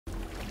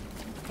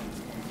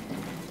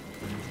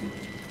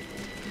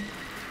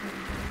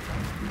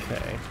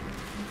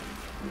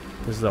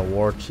This is a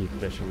war chief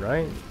mission,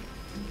 right?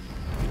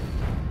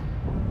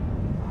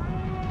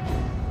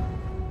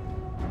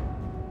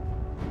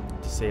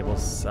 Disable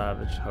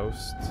savage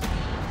host.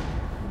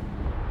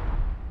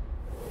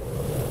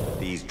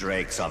 These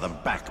drakes are the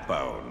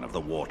backbone of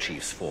the war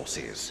chief's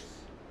forces.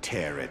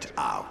 Tear it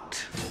out.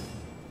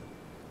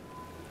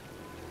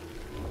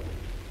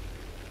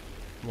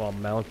 While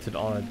mounted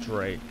on a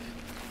drake.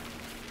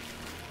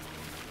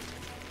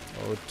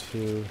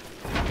 O2.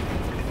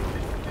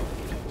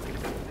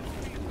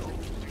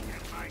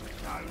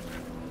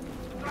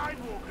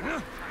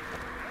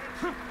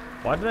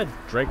 Why did that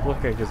drake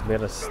look like it's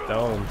made of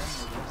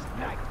stones?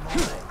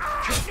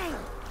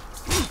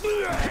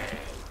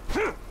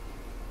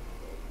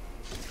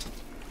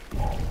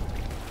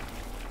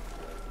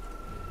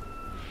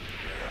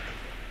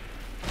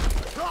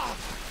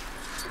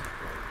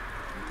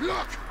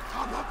 Look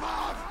up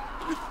above.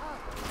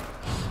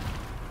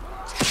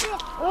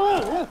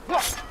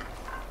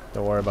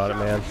 Don't worry about it,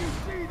 man.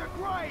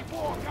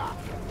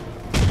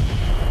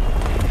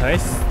 Can I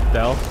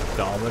stealth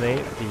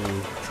dominate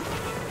the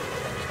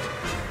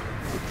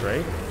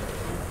drake?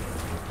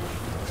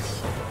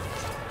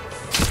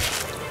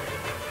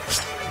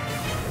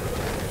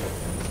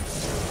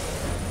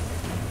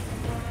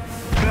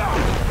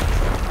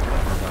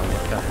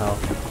 What the hell?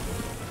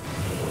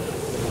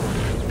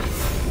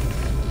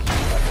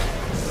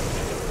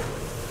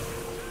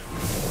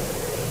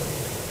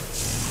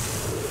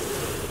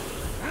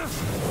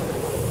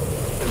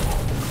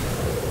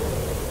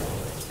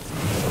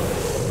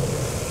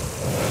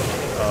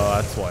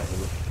 That's why he's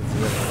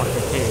in a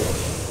fucking cage.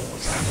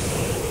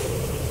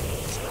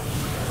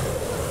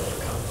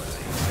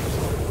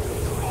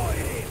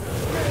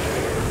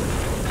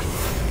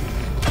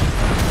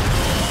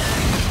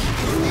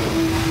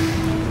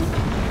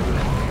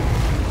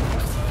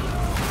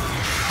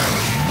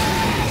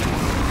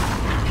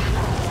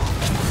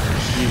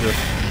 Jesus.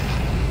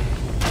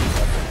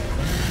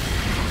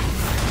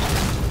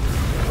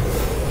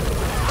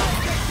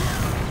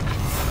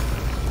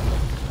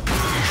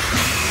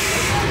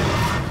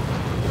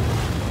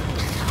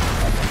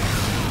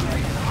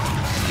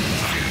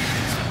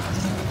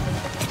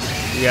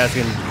 You guys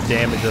can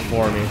damage her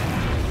for me.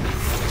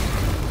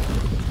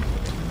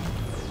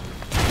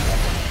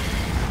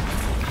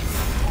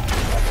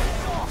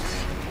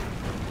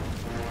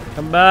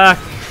 Come back.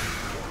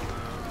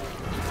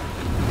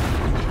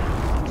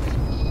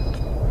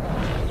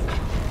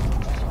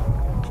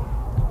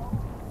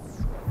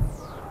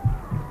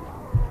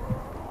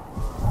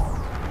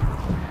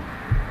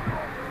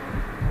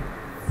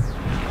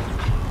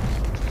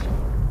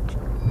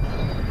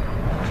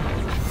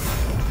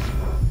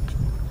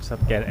 Up,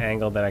 get an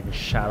angle that I can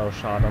shadow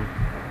shot him.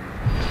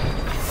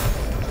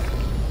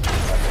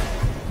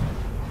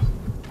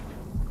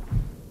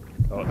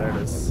 Oh, there it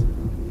is.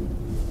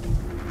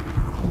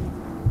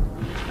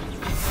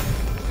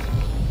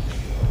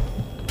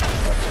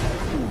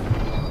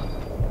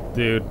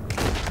 Dude.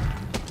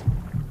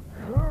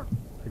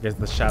 I guess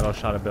the shadow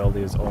shot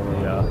ability is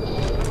only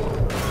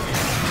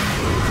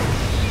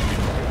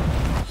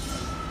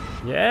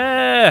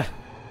yeah!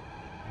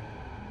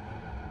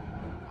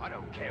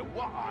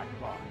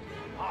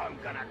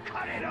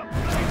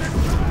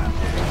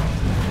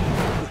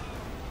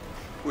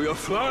 We are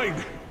flying.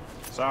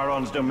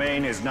 Sauron's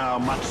domain is now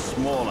much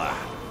smaller.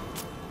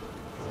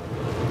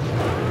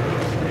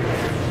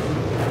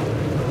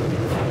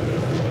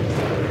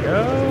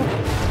 Go.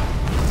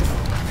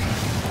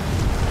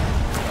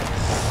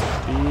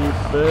 Speed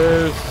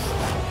boost.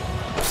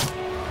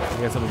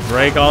 We get some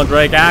Drake on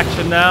Drake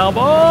action now,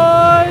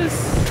 boys.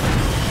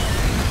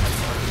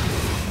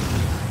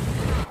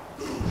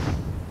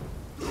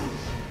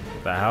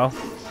 What the hell?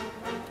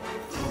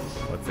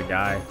 What's the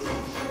guy?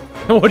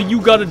 What do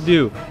you gotta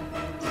do?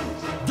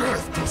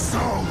 Death to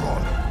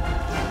Sauron.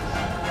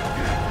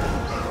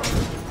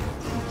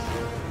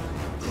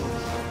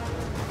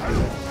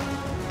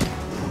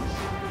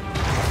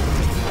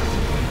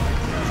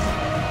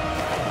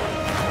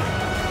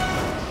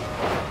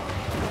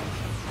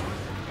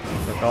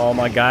 Look, all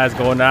my guys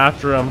going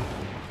after him.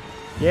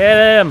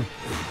 Get him!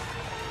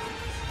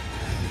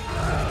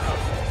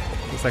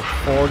 There's like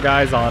 4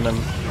 guys on him.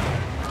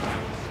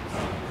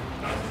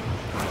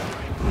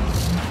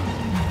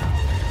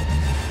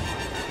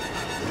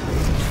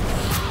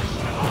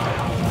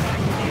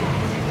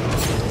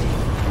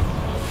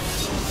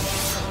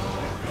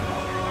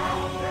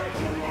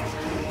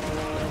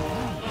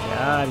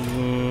 Got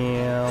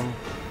him.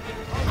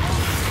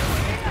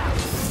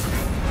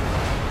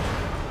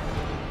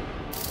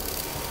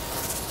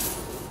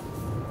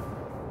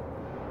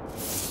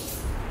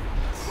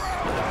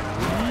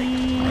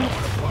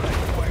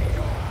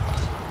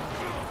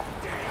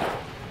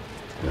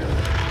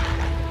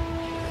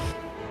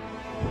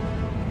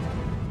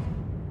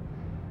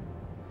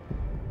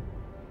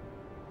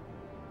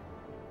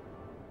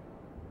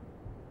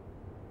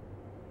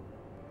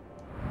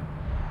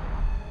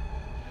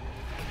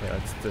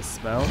 Let's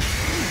dismount.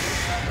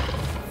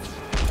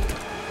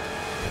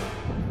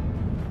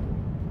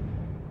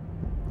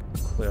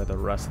 clear the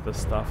rest of the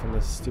stuff in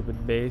this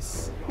stupid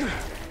base.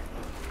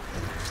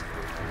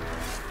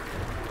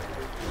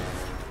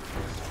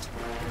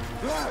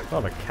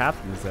 Oh, the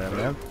captain's there,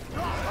 man.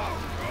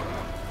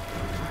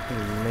 I'm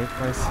gonna make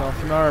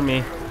myself an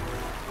army.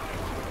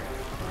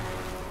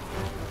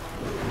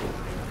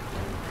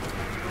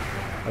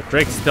 But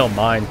Drake's still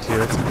mine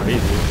too, it's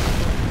crazy.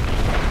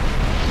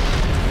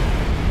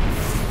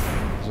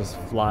 Just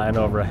flying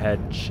overhead,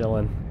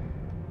 chilling.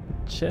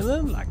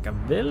 Chilling like a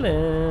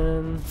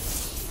villain.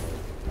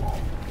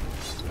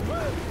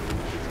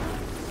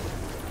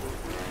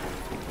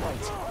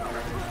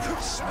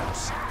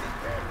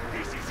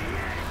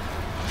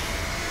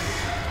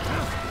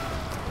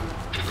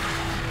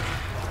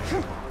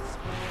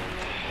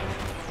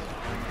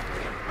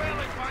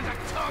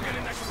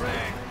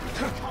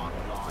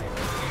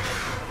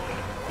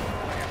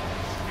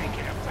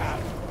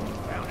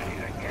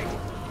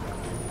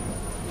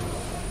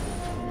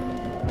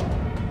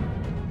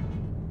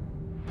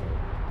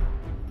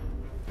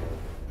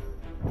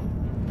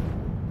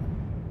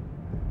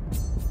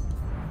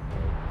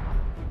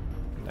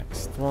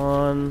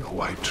 One. A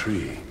white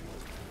tree.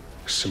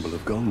 A symbol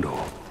of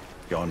Gondor.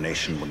 Your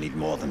nation will need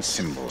more than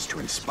symbols to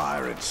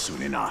inspire it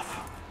soon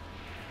enough.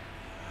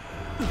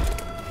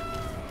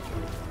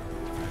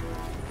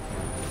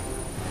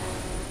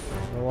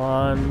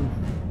 One.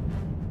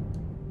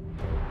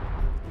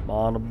 I'm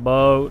on a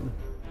boat.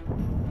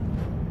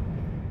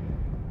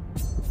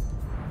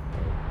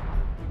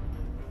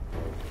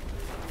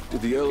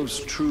 Did the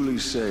elves truly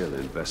sail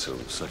in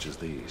vessels such as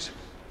these?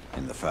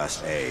 In the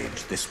First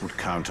Age, this would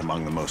count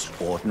among the most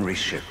ordinary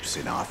ships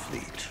in our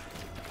fleet.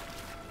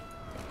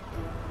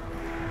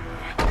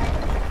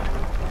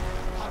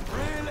 I'm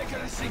really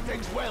gonna see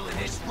things well in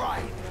this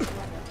ride.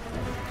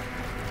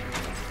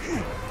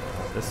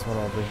 This one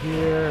over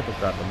here. We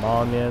grab the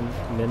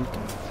monument.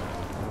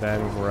 Then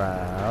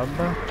grab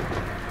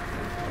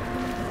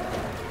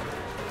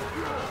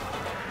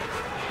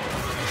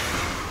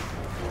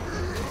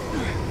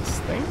this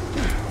thing.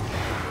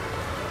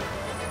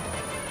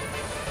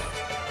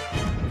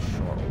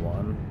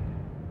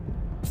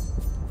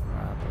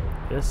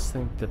 This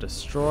thing to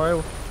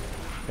destroy.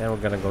 Then we're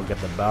gonna go get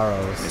the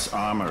barrows. This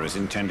armor is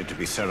intended to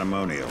be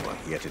ceremonial,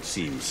 yet it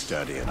seems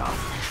sturdy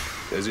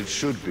enough. As it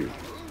should be.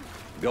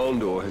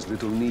 Gondor has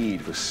little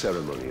need for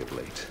ceremony of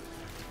late.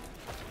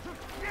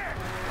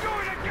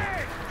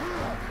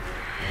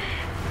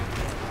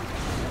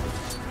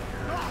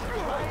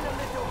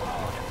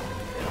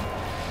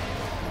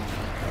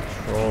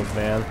 Trolls,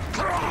 man.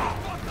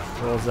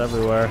 Trolls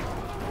everywhere.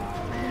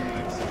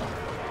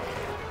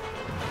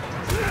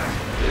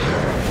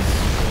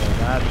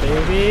 That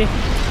baby.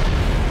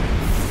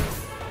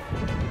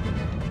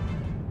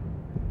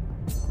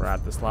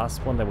 Grab this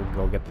last one, then we'll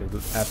go get the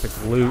epic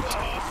loot.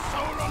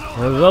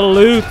 The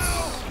loot!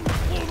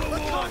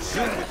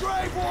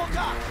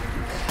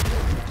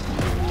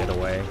 Get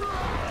away.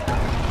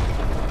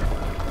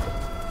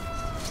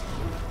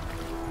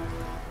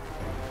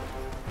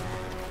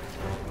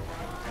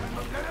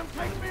 Let him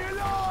take me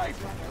alive!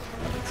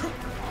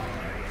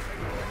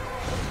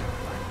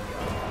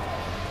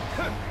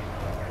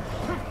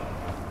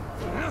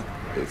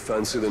 They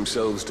fancy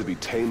themselves to be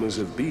tamers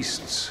of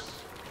beasts.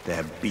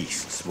 Their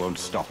beasts won't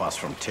stop us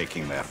from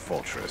taking their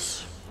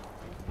fortress.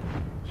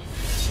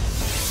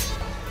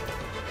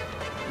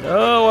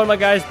 No, one of my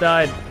guys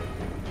died.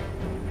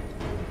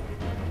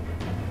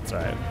 It's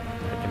alright. I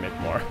can make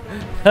more.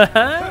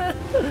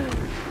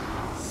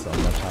 So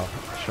much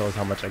shows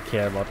how much I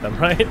care about them,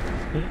 right?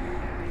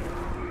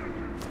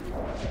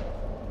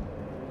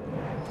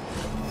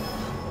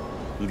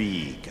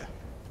 League.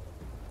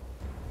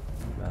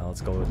 Now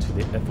let's go to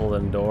the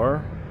Ithilien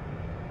door.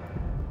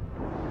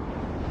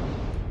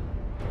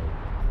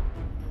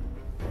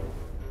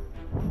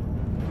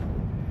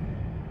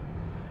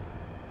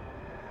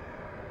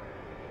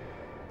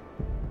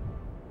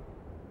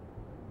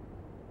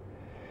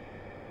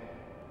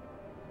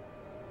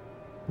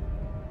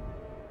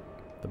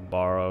 The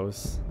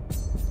Barrows.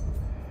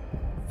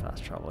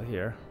 Fast travel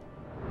here.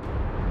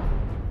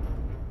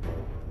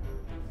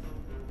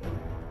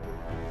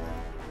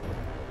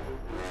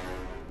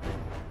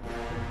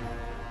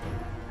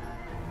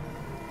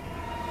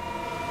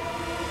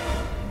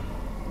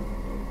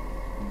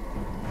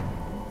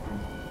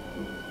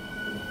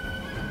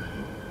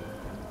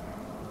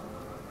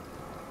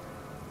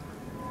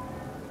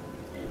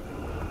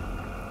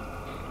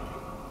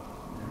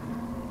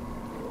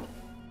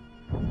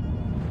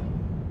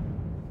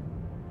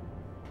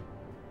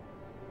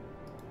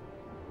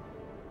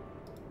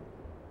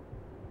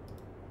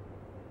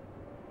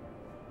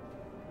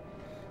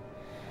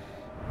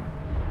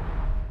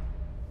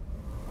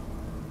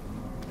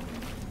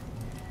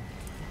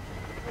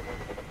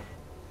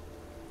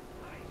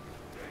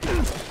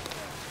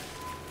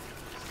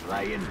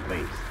 Slaying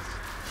beasts.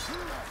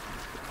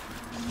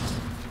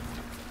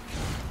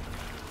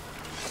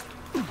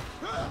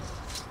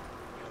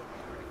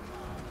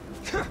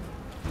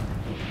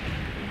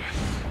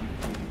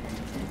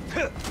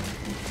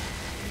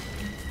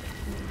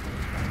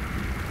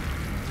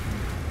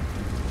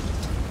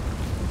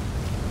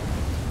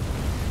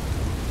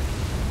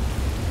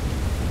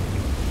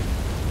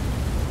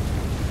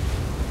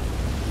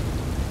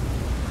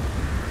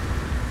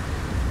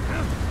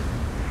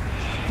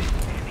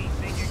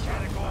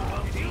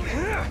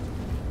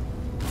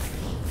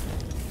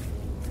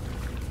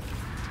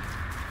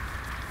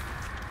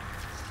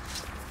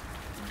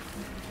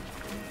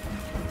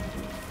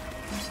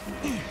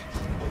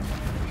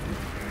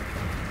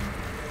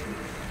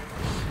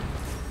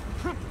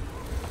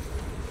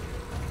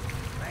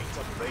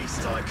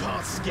 beast I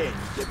can't skin.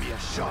 Give me a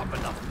sharp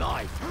enough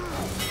knife.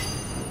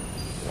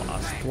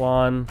 Last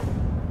one.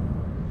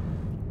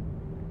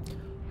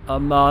 A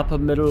map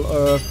of Middle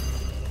Earth.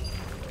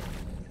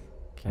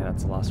 Okay,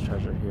 that's the last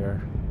treasure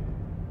here.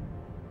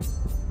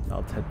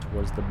 I'll head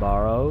towards the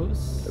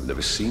Barrows. I've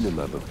never seen a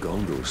map of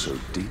Gondor so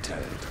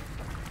detailed.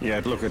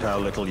 Yet look at how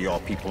little your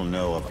people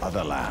know of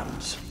other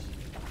lands.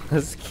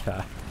 This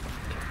guy.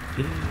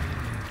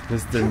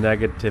 Mr.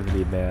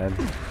 Negativity, man.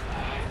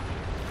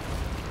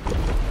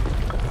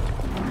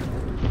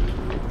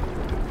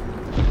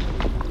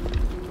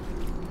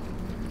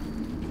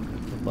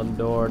 One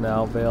door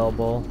now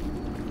available.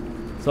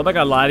 So if I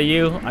gotta lie to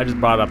you, I just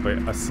brought up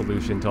a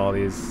solution to all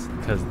these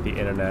because of the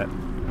internet.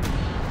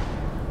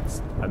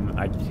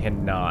 I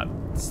cannot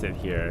sit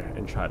here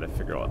and try to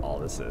figure out what all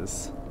this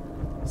is.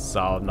 So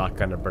I'm not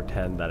gonna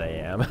pretend that I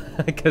am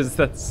because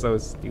that's so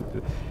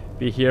stupid.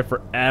 Be here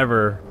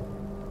forever.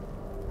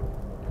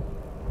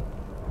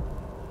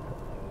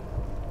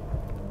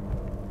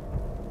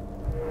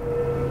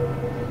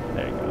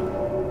 There you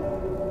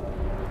go.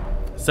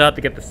 So I have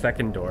to get the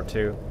second door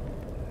too.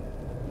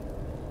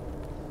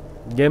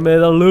 Give me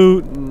the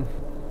loot.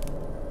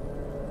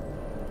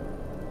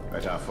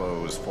 Let our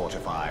foes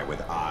fortify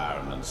with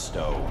iron and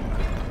stone.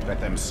 Let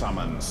them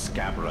summon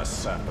scabrous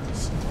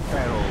serpents,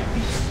 feral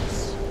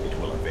beasts. It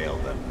will avail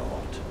them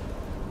naught.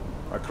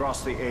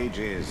 Across the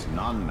ages,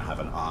 none have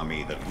an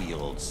army that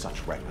wields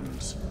such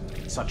weapons.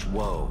 Such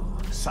woe,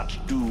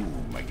 such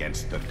doom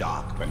against the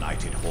dark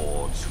benighted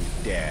hordes who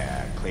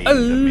dare claim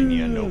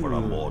dominion over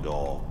a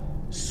Mordor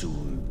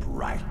soon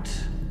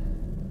bright.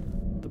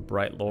 The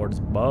Bright Lord's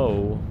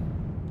bow.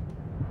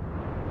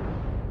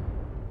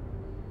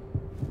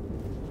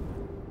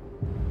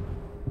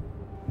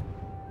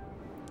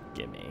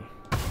 Gimme.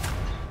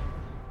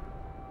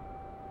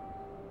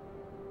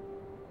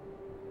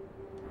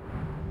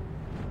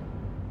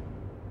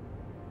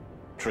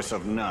 Triss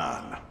of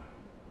None.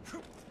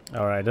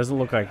 Alright, doesn't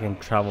look like I can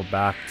travel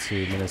back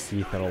to Minas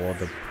Ithil or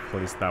the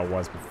place that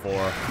was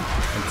before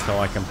until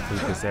I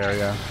complete this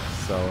area.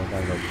 So I'm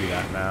gonna go do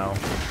that now.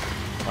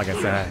 Like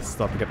I said, I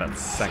still have to get that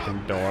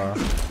second door.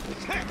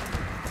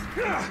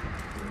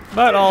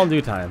 But all in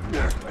due time.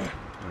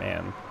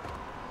 Man.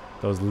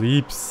 Those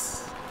leaps.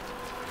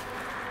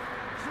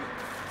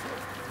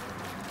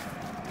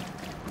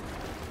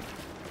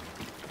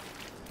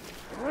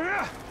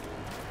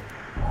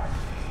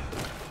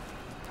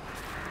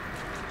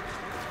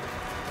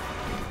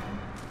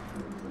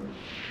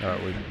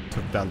 Alright, we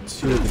took down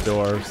 2 of the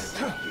doors.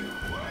 I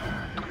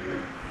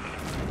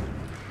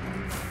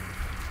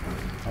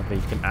don't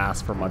think you can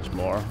ask for much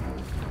more.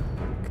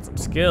 Got some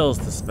skills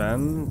to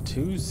spend.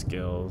 2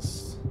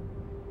 skills.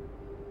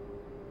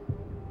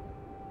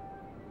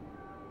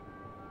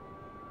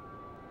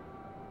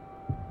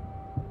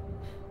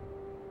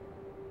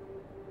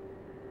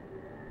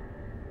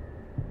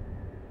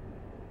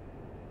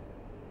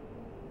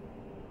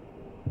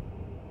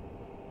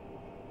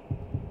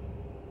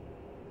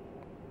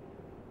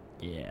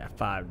 Yeah,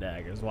 5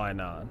 daggers. Why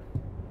not?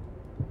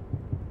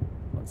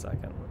 1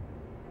 second.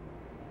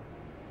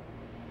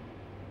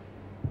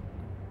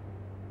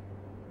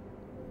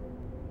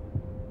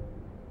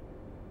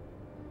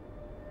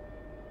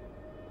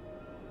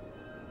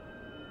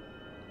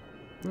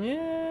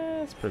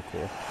 Yeah, it's pretty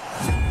cool.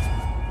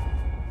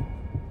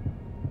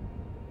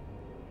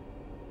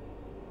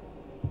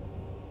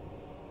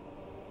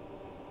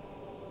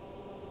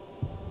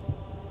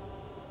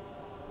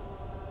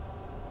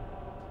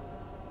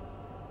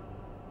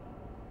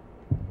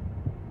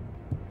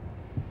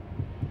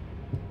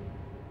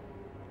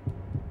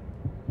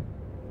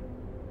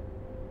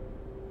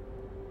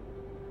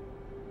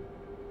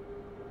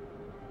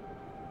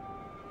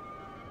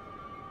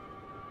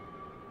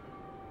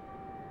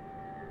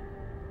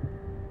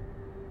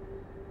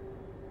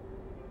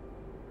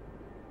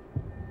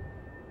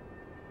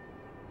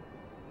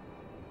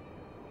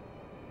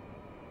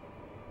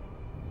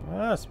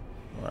 That's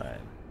right.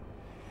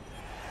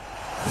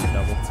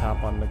 Double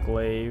tap on the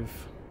glaive.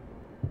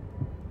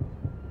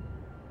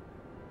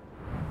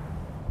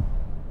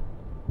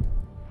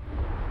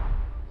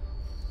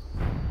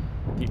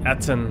 The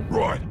Etten.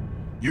 Right.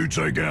 You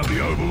take out the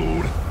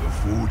Overlord, the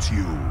fort's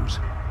yours.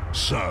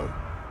 So,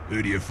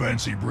 who do you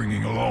fancy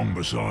bringing along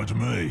besides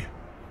me?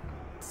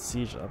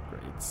 Siege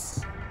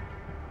upgrades.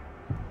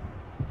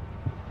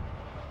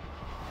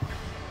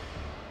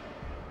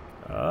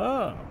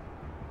 Oh.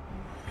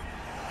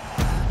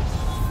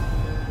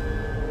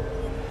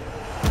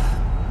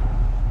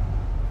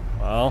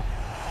 Well,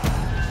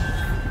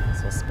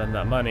 so I'll spend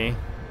that money.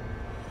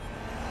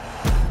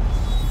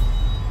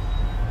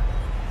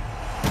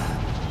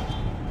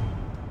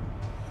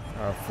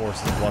 Our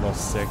force is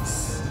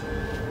 106.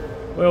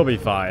 We'll be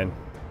fine.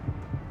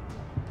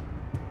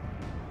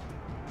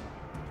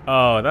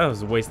 Oh, that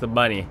was a waste of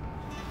money.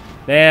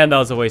 Damn, that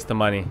was a waste of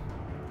money.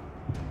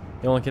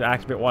 You only can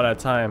activate one at a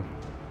time.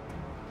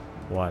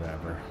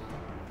 Whatever.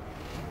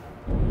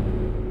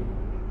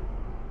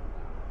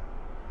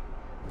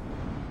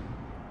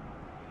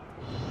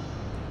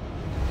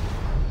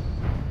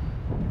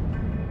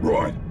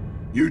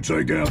 You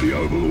take out the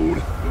Overlord,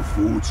 the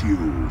fort's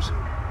yours.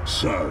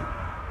 So,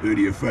 who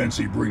do you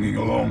fancy bringing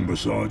along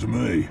besides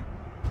me?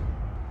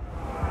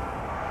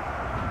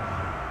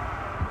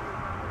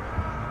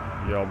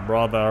 Your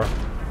brother.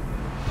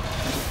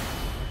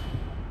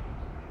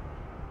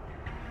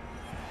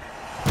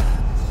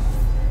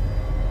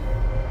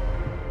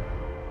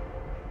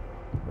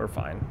 We're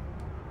fine.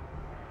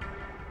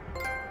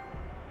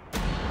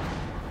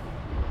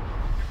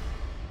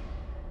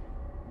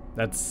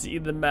 Let's see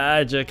the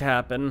magic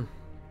happen.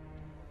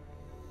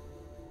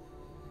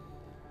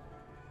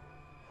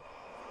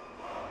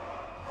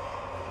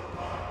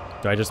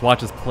 Do I just watch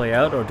this play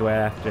out, or do I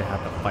actually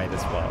have to fight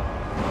as well?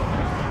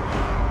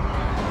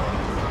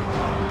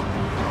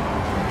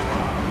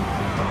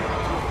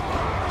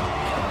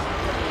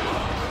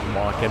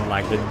 Walking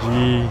like the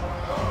G.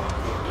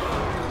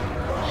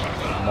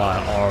 My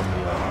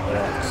army of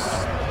orcs.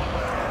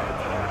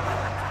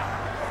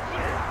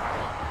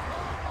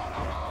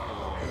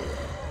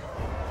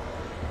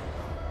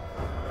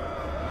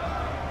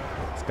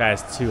 This guy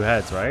has 2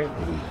 heads, right?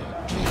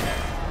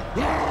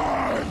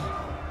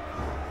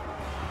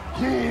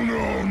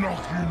 Kuno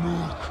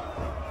Nakinuk,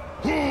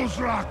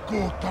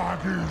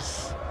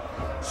 Huzrakotagis,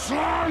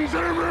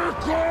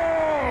 Sanzimiko!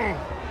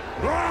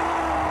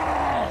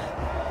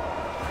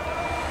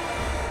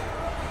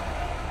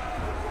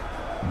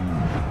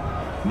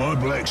 My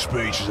black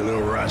speech is a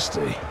little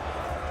rusty.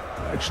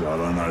 Actually, I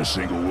don't know a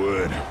single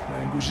word.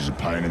 Language is a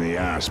pain in the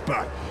ass,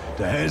 but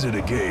to hazard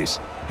a guess,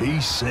 he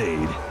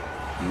said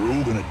you're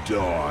all gonna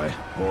die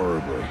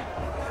horribly.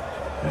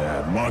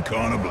 Yeah, my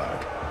kind of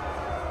black.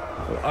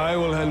 Well, I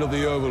will handle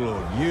the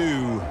Overlord.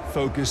 You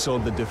focus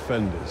on the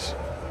defenders.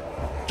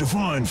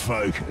 Define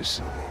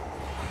focus.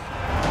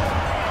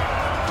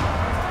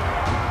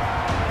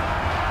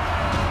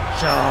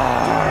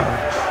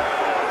 Charge!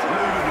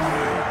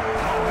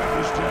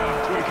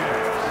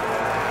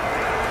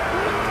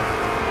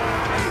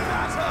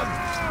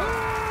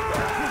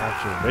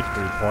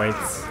 Victory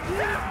points.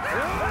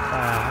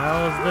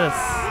 How is this?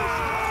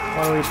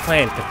 What are we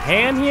playing?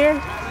 Catan here?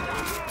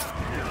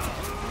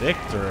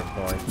 Victory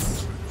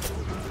points.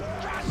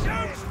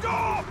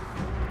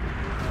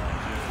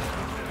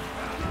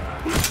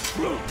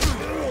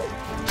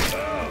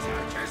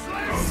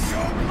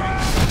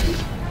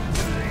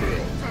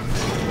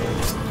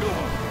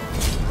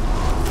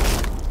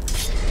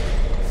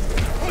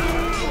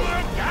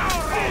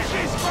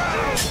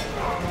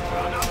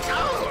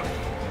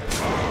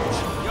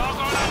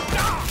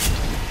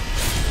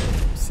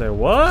 Say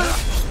what?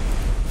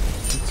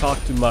 You talk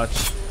too much.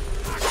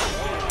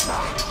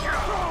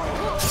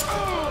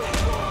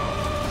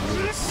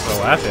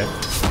 So epic.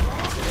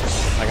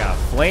 I got a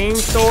flame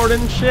sword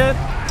and shit.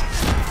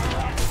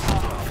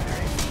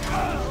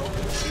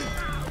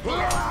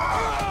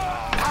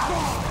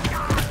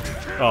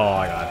 Oh,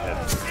 I got hit.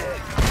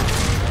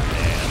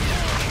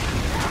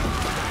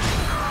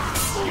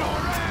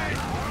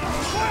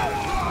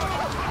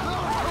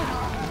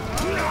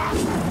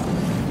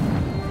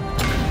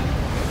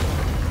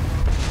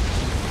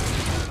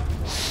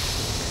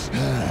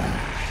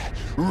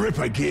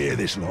 Ripper gear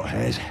this lot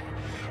has.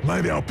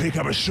 Maybe I'll pick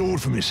up a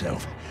sword for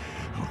myself.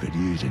 I could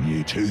use a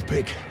new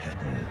toothpick.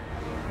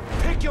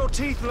 Pick your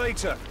teeth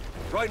later.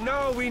 Right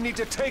now, we need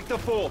to take the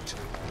fort.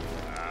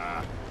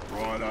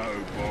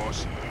 Righto,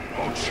 boss.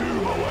 I'll chew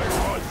my way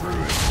right through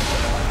it.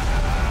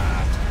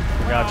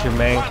 I got you,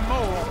 man.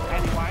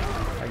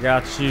 I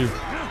got you.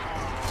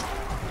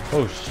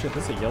 Oh shit,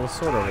 there's a yellow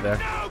sword over there.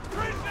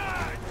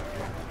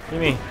 Give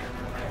me.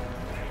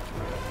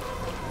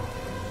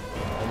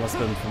 That must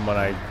have been from when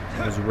I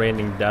was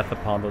raining death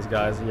upon those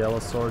guys. The yellow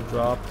sword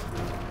dropped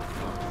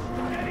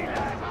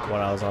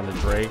when I was on the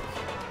Drake.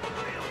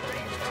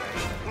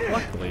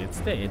 Luckily, it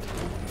stayed.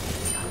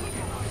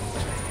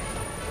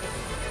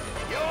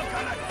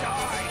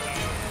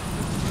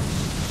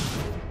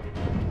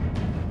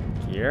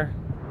 Gear.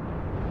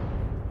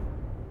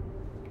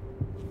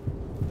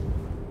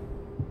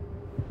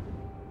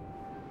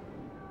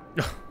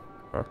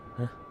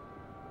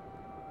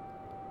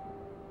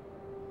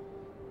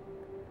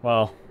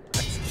 Well,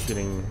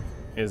 executing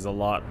is a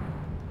lot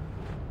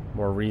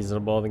more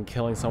reasonable than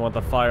killing someone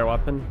with a fire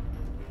weapon.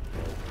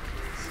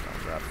 So I'll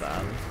grab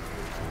that.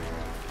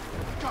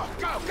 Go,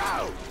 go,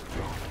 go!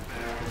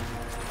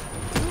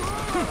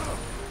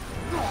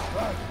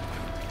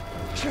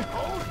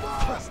 Hold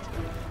fast!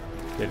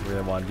 Didn't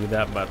really want to do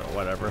that, but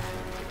whatever.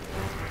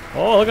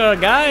 Oh, look at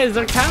the guys!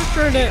 They're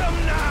capturing it!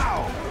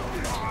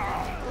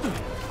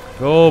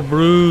 Go,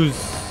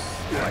 Bruce!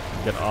 I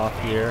can get off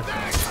here.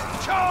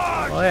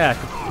 Oh yeah, I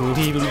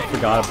completely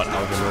forgot about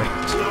Elden Ring.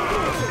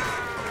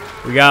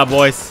 We got it,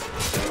 boys.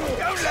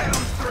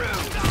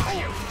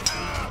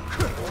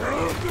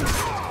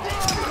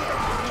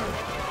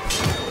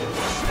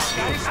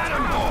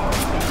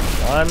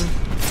 One.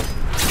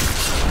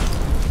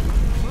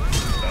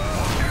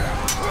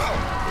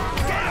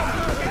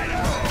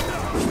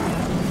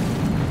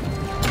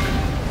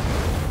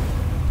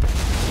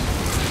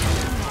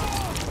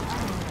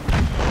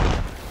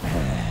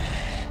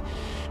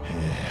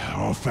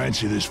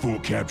 fancy this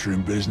fort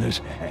capturing business?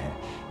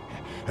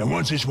 And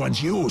once this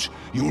one's yours,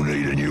 you'll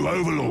need a new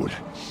overlord.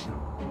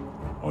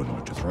 I'd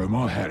like to throw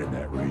my hat in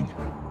that ring.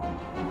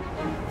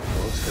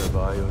 What have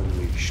I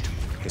unleashed?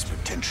 His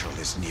potential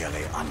is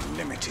nearly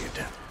unlimited.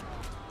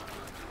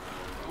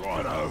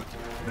 Righto.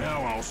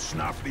 Now I'll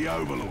snuff the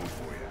overlord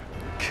for you.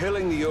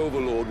 Killing the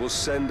Overlord will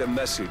send a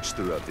message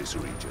throughout this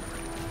region.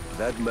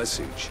 That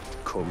message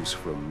comes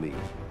from me.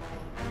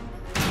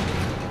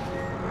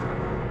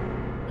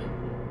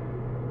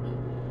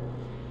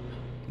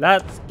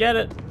 Let's get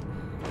it.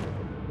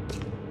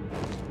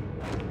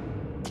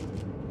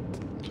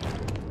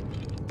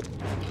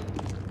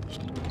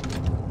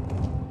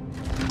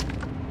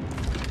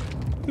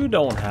 You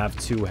don't have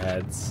two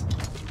heads.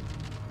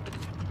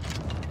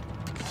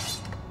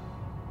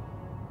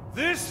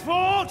 This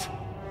fort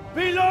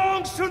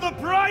belongs to the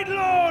Bright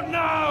Lord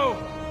now!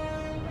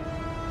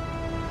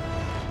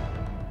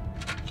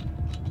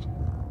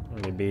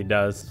 Maybe he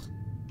does.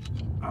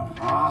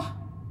 Can't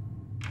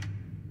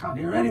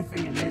hear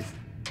anything in this.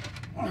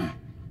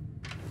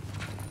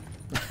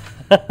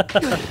 I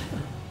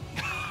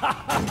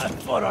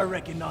thought I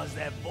recognized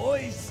that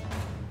voice.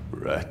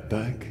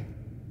 Ratbag?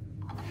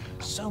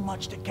 So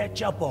much to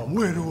catch up on.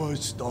 Where do I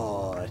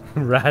start?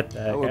 Ratbag.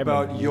 How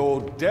about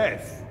your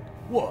death?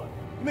 What?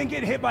 You mean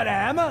getting hit by the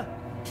hammer?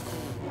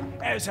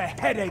 There's a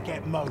headache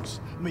at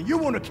most. I mean, you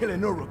want to kill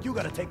an Uruk, you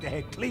gotta take the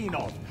head clean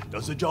off.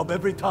 Does the job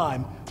every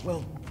time.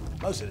 Well,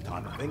 most of the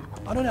time, I think.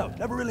 I don't know.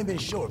 Never really been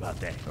sure about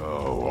that.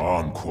 Oh,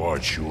 I'm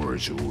quite sure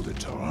it's all the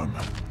time.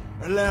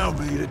 Allow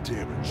me to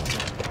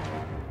demonstrate.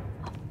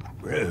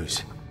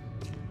 Bruce.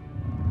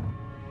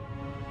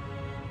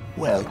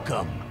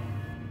 Welcome.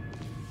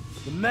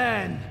 The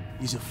man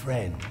is a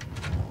friend.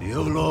 The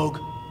Olog,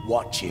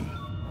 watch him.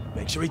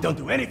 Make sure he don't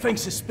do anything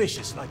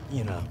suspicious, like,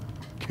 you know,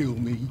 kill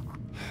me.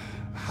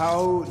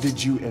 How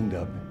did you end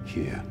up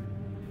here?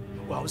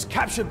 Well, I was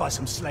captured by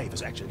some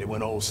slavers, actually. They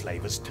weren't all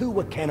slavers. Two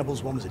were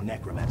cannibals, one was a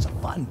necromancer.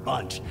 Fun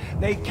bunch.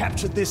 They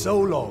captured this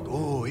Olog.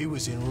 Oh, he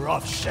was in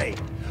rough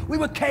shape. We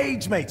were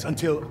cage mates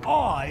until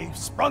I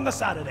sprung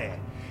us out of there.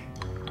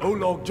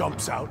 Olog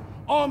jumps out,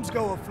 arms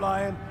go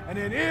a-flying, and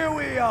then here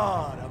we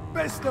are, the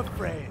best of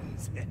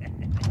friends.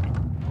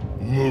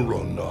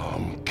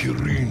 Muranam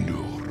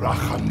Kirindu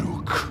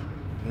Rachanuk.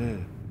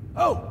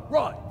 Oh,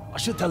 right. I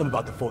should tell him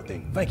about the fort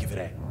thing. Thank you for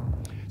that.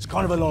 It's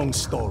kind of a long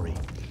story.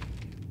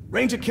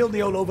 Ranger killed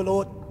the old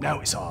overlord, now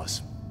it's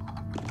ours.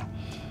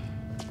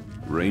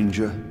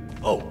 Ranger?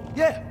 Oh,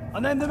 yeah, I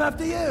named him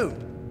after you.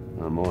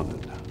 I'm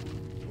honored.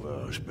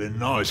 Well, it's been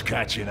nice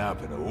catching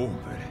up and all,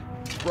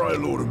 but Bright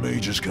Lord and me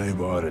just came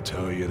by to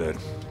tell you that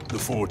the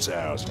fort's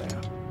ours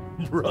now.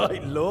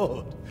 Bright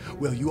Lord.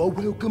 Well, you are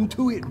welcome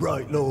to it,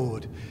 Bright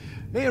Lord.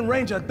 Me and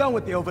Ranger are done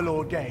with the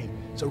Overlord game.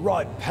 It's a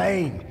right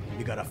pain.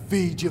 You gotta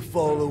feed your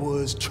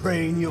followers,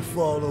 train your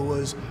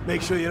followers,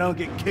 make sure you don't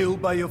get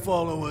killed by your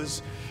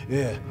followers.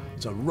 Yeah,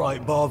 it's a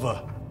right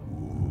bother.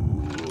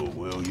 Ooh,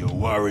 well, your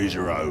worries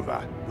are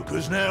over,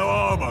 because now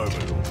I'm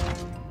Overlord.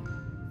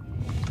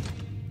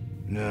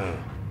 No.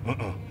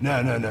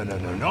 No,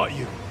 not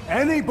you.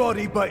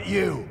 Anybody but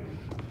you.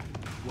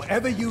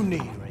 Whatever you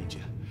need, Ranger.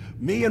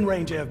 Me and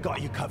Ranger have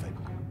got you covered.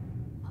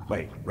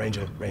 Wait,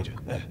 Ranger.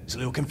 It's a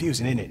little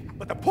confusing, isn't it?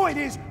 But the point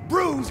is,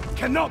 Bruce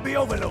cannot be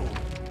Overlord.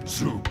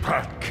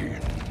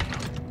 Zupakin.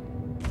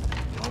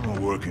 I'm not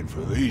working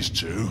for these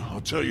two,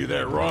 I'll tell you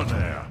that right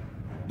now.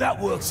 That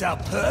works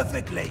out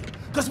perfectly,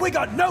 because we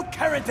got no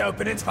character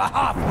openings for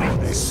half-wits.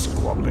 These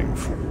squabbling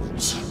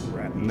fools.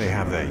 They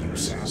have their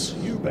uses.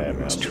 You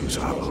must choose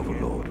our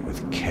overlord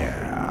with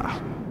care.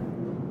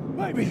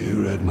 Maybe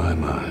You read my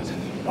mind.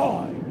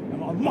 I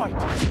am a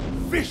mighty,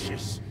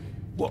 vicious,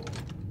 what?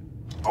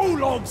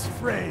 Olog's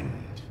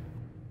friend.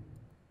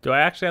 Do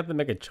I actually have to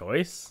make a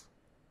choice?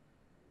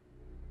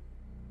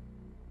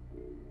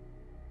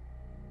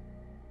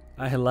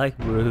 I like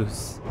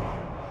Bruce.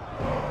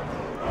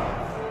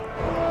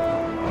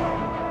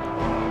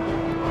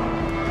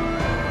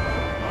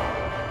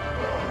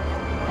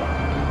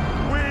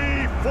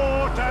 We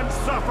fought and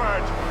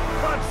suffered,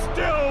 but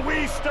still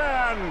we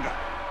stand.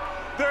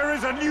 There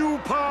is a new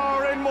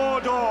power in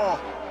Mordor.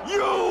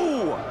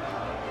 You!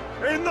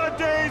 In the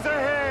days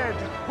ahead,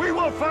 we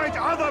will fight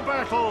other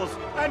battles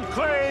and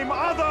claim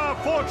other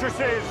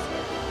fortresses.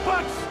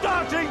 But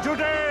starting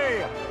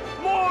today,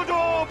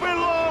 Mordor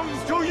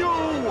belongs to you!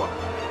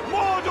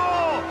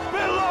 Mordor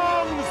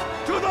belongs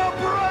to the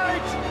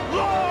Bright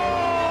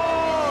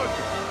Lord!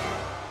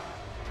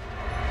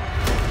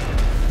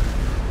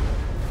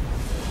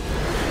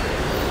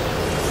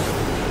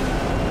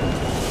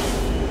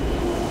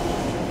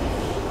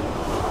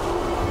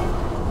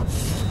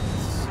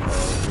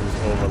 Who's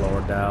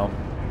Overlord now?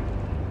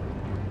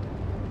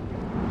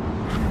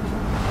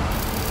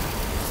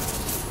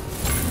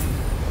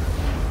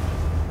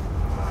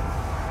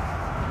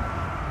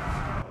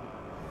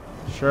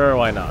 Sure,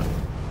 why not?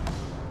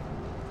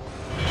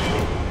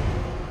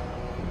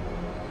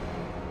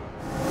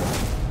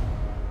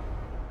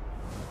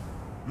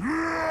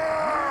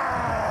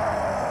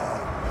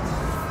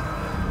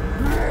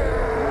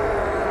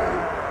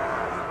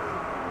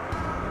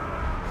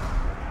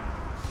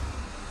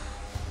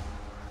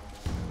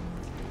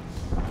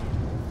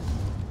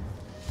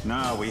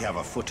 we have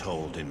a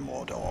foothold in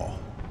Mordor.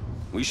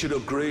 We should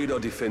upgrade our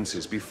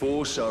defenses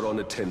before Sauron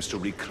attempts to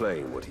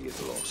reclaim what he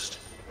has lost.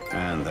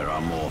 And there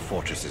are more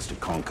fortresses to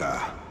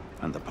conquer.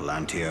 And the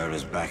Palantir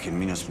is back in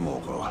Minas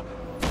Morgul.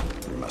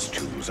 We must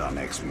choose our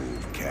next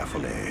move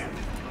carefully.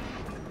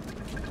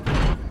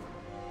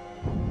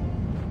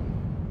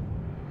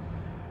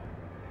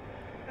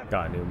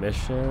 Got a new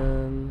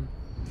mission.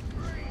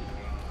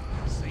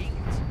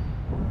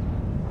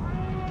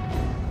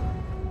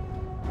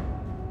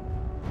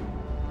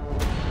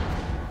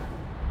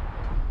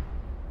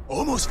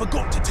 Almost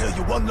forgot to tell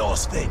you one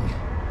last thing.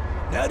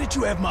 Now that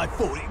you have my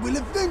fort, it will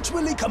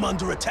eventually come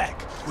under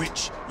attack,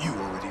 which you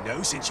already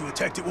know since you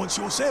attacked it once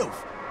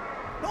yourself.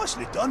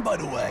 Nicely done, by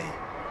the way.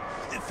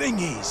 The thing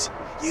is,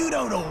 you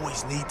don't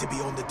always need to be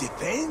on the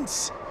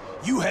defense.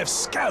 You have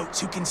scouts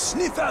who can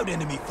sniff out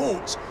enemy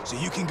forts, so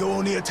you can go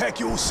on the attack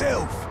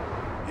yourself.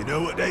 You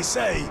know what they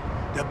say,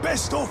 the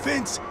best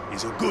offense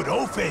is a good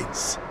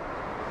offense.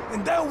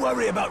 And don't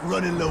worry about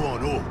running low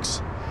on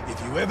orcs. If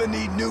you ever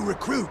need new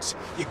recruits,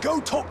 you go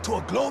talk to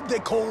a glob they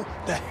call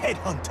the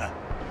Headhunter.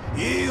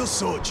 He'll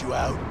sort you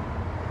out.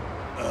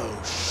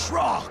 Oh,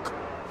 Shrock!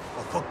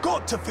 I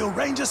forgot to fill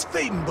Ranger's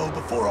feeding bowl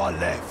before I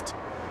left.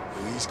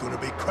 He's gonna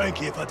be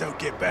cranky if I don't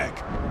get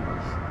back.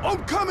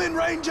 I'm coming,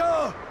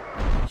 Ranger!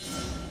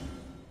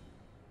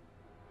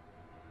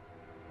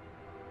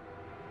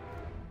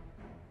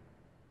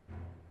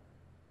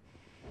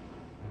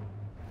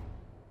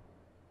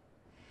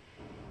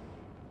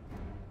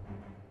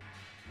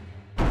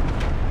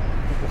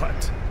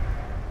 What?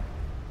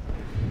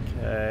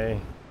 Okay.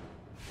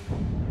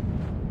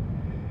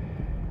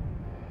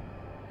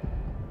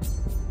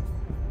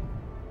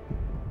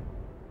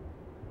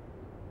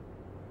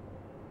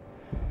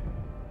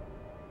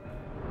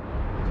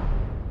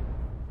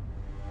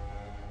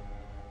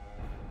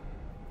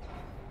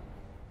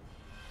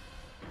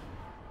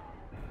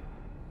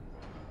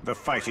 The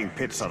fighting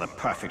pits are the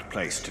perfect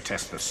place to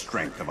test the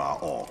strength of our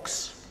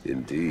orcs.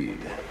 Indeed.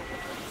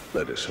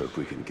 Let us hope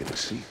we can get a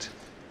seat.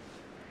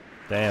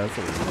 Damn, that's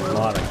a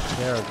lot of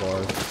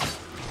Caragors.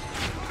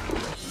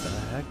 What the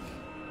heck?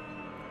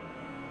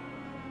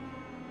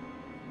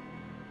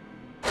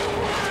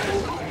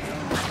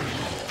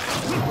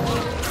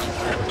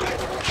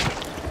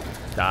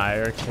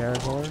 Dire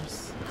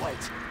Caragors?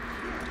 Wait.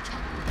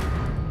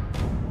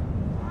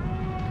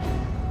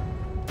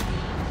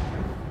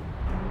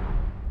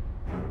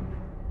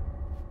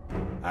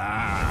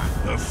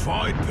 Ah, the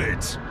fight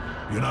pits.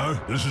 You know,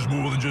 this is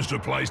more than just a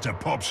place to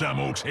pop some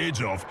orcs'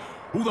 heads off,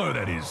 although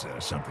that is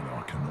something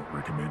I cannot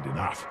recommend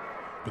enough.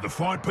 But the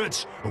fight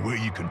pits are where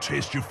you can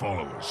test your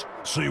followers,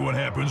 see what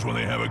happens when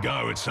they have a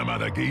go at some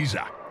other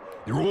geezer.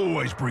 They're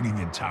always bringing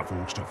in tough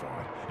orcs to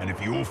fight, and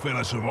if your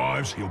fella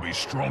survives, he'll be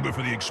stronger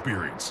for the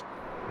experience.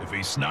 If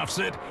he snuffs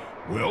it,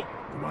 well,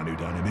 the one who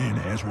done him in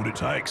has what it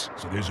takes,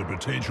 so there's a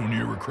potential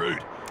new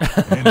recruit.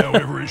 And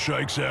however it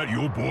shakes out,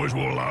 your boys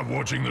will love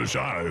watching the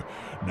show.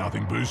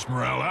 Nothing boosts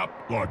morale up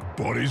like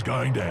bodies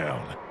going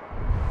down.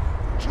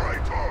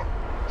 Traitor!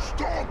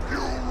 Stop, you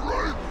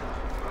rape!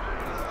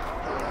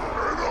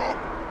 Head up!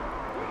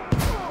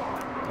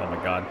 Oh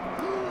my god.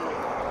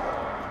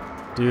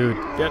 Dude,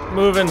 get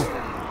moving!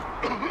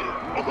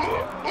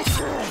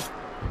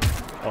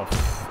 Oh,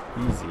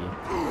 easy.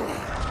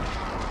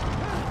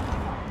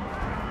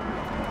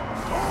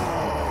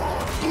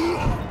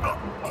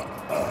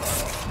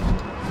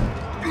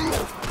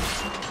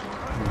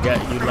 Get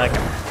you like a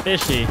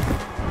fishy.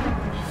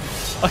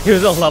 Oh, he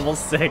was a level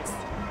 6.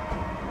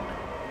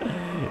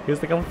 He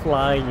was like, I'm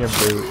flying your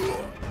boot.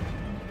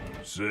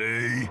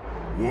 See?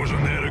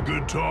 Wasn't that a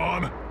good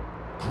time?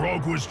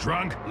 Grog was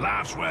drunk,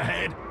 laughs were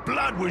had,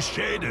 blood was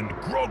shed, and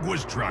Grog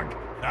was drunk.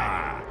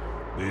 Ah,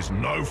 there's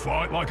no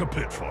fight like a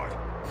pit fight.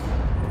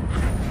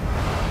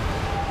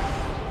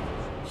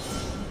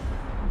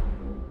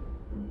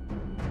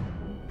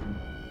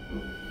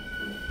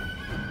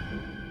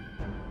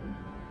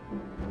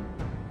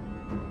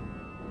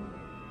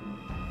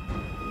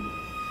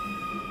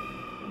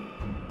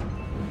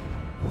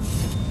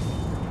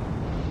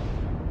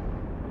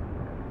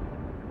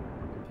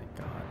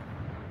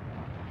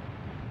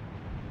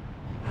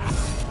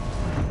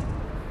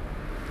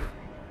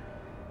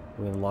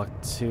 We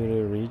unlocked 2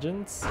 new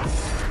regions.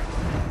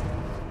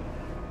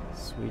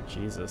 Sweet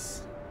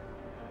Jesus.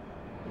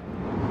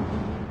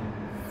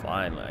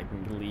 Finally, I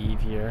can leave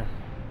here.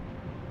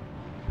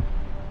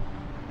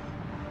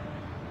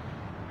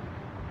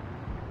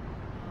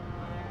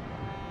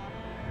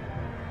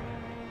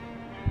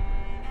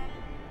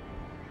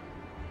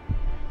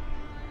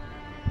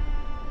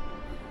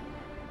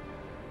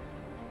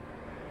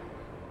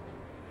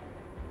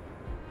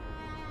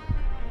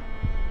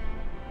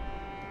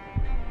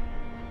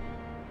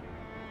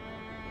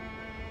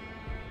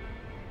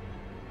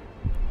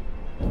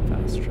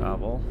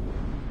 Travel.